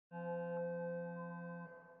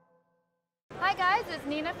Hi guys, it's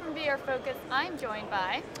Nina from VR Focus. I'm joined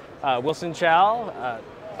by Wilson Chau,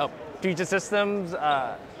 Puget Systems.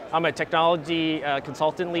 I'm a technology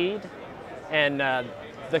consultant lead, and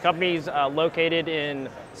the company's located in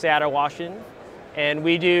Seattle, Washington. And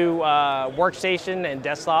we do workstation and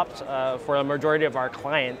desktops for the majority of our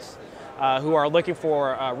clients who are looking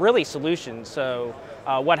for really solutions. So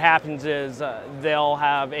what happens is they'll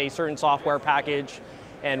have a certain software package,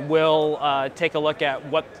 and we'll take a look at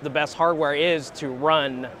what the best hardware is to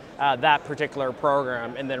run that particular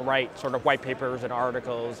program, and then write sort of white papers and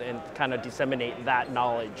articles and kind of disseminate that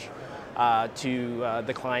knowledge to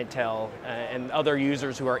the clientele and other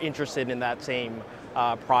users who are interested in that same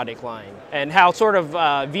product line. And how sort of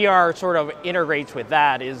VR sort of integrates with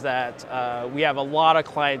that is that we have a lot of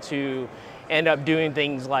clients who end up doing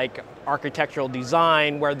things like architectural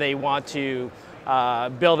design, where they want to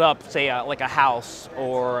build up, say, like a house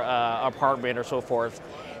or apartment or so forth,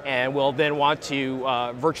 and will then want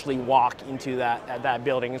to virtually walk into that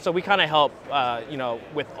building. And so we kind of help,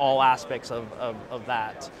 with all aspects of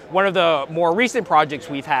that. One of the more recent projects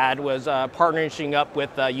we've had was partnering up with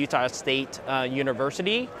Utah State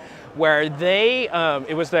University, where they,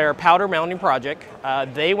 it was their powder mounting project.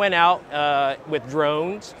 They went out with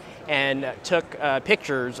drones and took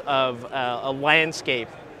pictures of a landscape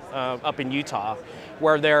up in Utah,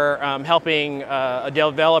 where they're helping a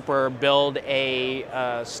developer build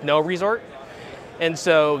a snow resort. And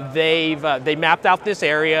so they mapped out this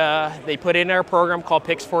area. They put in a program called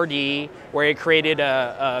Pix4D, where it created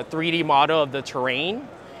a 3D model of the terrain.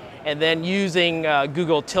 And then using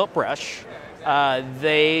Google Tilt Brush,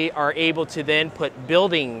 they are able to then put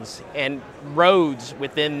buildings and roads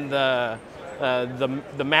within the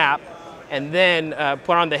map, and then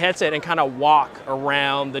put on the headset and kind of walk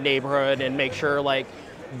around the neighborhood and make sure like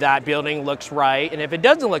that building looks right. And if it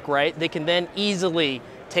doesn't look right, they can then easily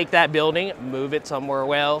take that building, move it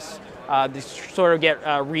somewhere else. They sort of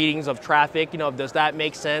get readings of traffic. Does that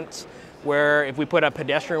make sense? Where if we put a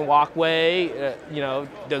pedestrian walkway,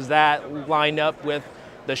 does that line up with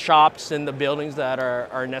the shops and the buildings that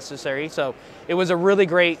are necessary? So it was a really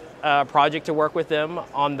great project to work with them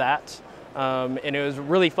on that. And it was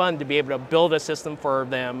really fun to be able to build a system for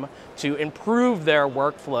them to improve their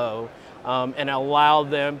workflow and allow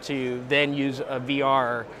them to then use a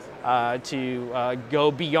VR to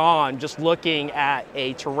go beyond just looking at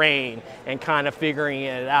a terrain and kind of figuring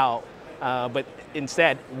it out, but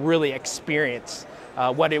instead really experience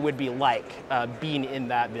what it would be like being in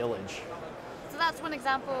that village. So that's one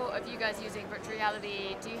example of you guys using virtual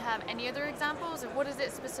reality. Do you have any other examples, or what is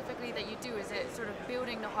it specifically that you do? Is it sort of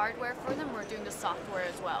building the hardware for them, or doing the software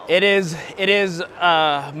as well? It is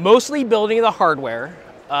mostly building the hardware,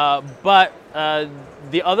 but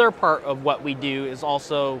the other part of what we do is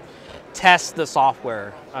also test the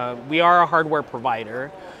software. We are a hardware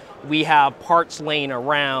provider. We have parts laying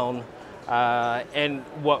around, and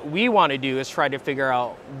what we want to do is try to figure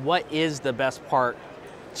out what is the best part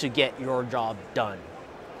to get your job done.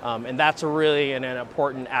 And that's really an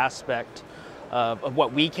important aspect of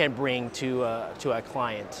what we can bring to a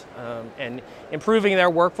client, and improving their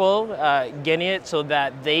workflow, getting it so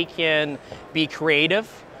that they can be creative,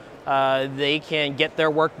 they can get their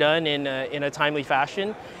work done in a timely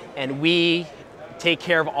fashion, and we take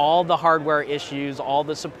care of all the hardware issues, all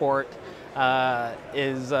the support.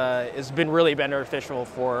 Has been really beneficial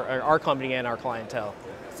for our company and our clientele.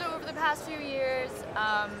 So over the past few years,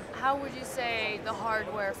 how would you say the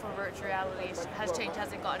hardware for virtual reality has changed?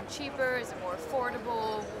 Has it gotten cheaper? Is it more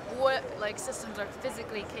affordable? What systems are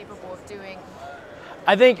physically capable of doing?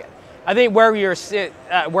 I think where you're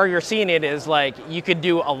seeing it is like you could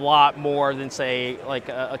do a lot more than say like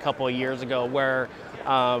a couple of years ago, where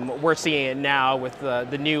we're seeing it now with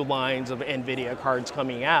the new lines of NVIDIA cards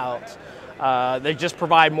coming out. They just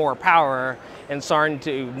provide more power and starting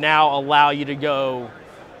to now allow you to go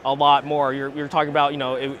a lot more. You're talking about,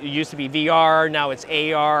 it used to be VR, now it's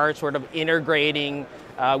AR, sort of integrating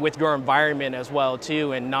with your environment as well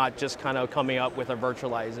too, and not just kind of coming up with a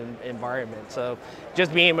virtualized environment. So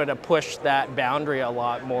just being able to push that boundary a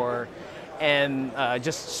lot more, and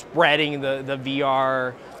just spreading the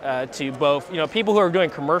VR to both, people who are doing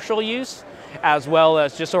commercial use, as well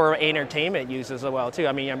as just sort of entertainment use as well too.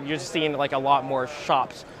 I mean, you're just seeing like a lot more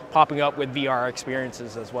shops popping up with VR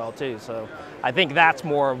experiences as well too. So I think that's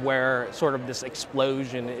more of where sort of this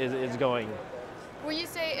explosion is going. When you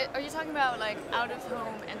say, are you talking about like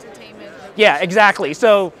out-of-home entertainment? Yeah, exactly.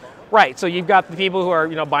 So, right. So you've got the people who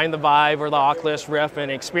are, buying the Vive or the Oculus Rift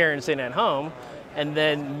and experiencing it at home, and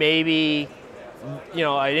then maybe,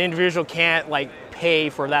 an individual can't like pay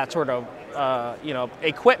for that sort of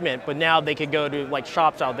equipment, but now they could go to like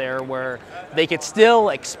shops out there where they could still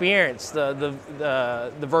experience the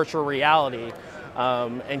virtual reality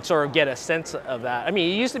and sort of get a sense of that. I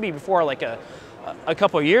mean, it used to be before like a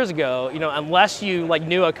couple of years ago, unless you like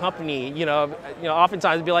knew a company,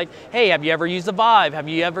 oftentimes it'd be like, hey, have you ever used the Vive? Have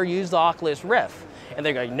you ever used the Oculus Rift? And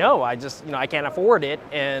they're like, no, I just, I can't afford it,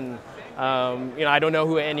 and I don't know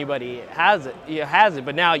who anybody has it.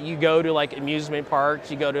 But now you go to like amusement parks,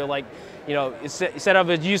 you go to like, instead of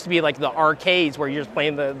it used to be like the arcades where you're just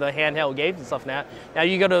playing the handheld games and stuff. Now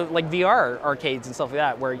you go to like VR arcades and stuff like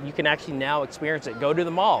that, where you can actually now experience it. Go to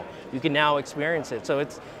the mall, you can now experience it. So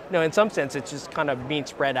it's, in some sense, it's just kind of being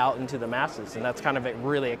spread out into the masses, and that's kind of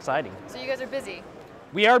really exciting. So you guys are busy.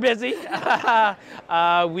 We are busy.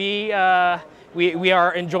 We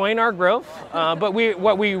are enjoying our growth, but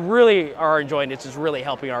what we really are enjoying is just really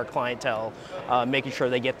helping our clientele, making sure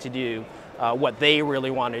they get to do what they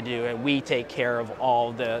really want to do, and we take care of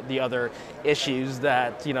all the other issues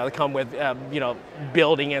that come with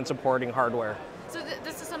building and supporting hardware. So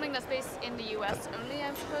this is something that's based in the U.S. only,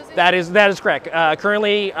 I'm supposing? That is correct.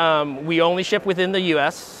 Currently, we only ship within the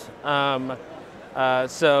U.S. And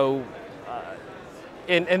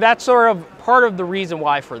that's sort of part of the reason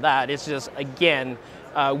why for that. It's just, again,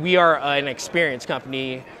 we are an experienced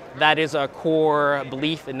company. That is a core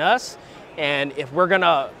belief in us. And if we're going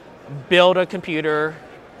to build a computer,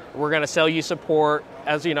 we're going to sell you support,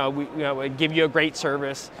 as we give you a great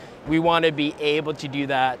service. We want to be able to do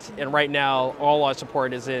that. And right now, all our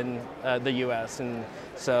support is in the U.S. And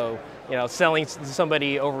so, selling to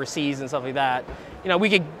somebody overseas and stuff like that, we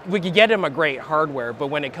could get them a great hardware, but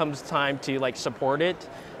when it comes time to like support it,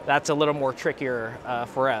 that's a little more trickier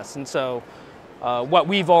for us. And so, what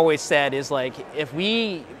we've always said is like, if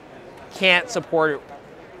we can't support it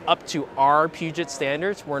up to our Puget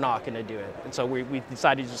standards, we're not going to do it. And so we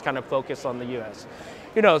decided to just kind of focus on the U.S.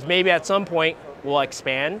 Who knows? Maybe at some point we'll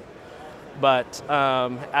expand, but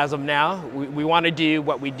as of now, we want to do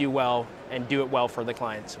what we do well and do it well for the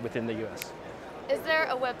clients within the U.S. Is there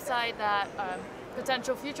a website that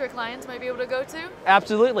potential future clients might be able to go to?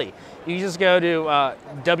 Absolutely. You just go to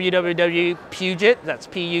www.puget, that's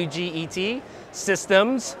P-U-G-E-T,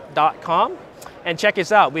 systems.com, and check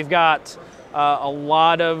us out. We've got a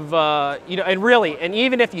lot of, and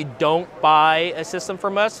even if you don't buy a system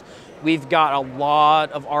from us, we've got a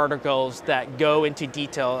lot of articles that go into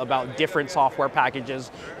detail about different software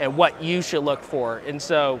packages and what you should look for. And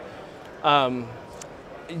so,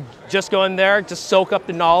 just go in there, just soak up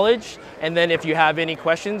the knowledge, and then if you have any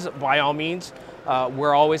questions, by all means,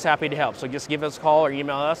 we're always happy to help. So just give us a call or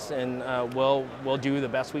email us, and we'll do the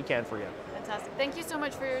best we can for you. Fantastic. Thank you so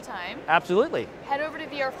much for your time. Absolutely. Head over to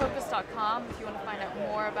vrfocus.com if you want to find out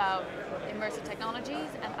more about immersive technologies,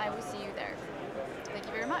 and I will see you there. Thank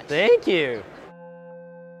you very much. Thank you.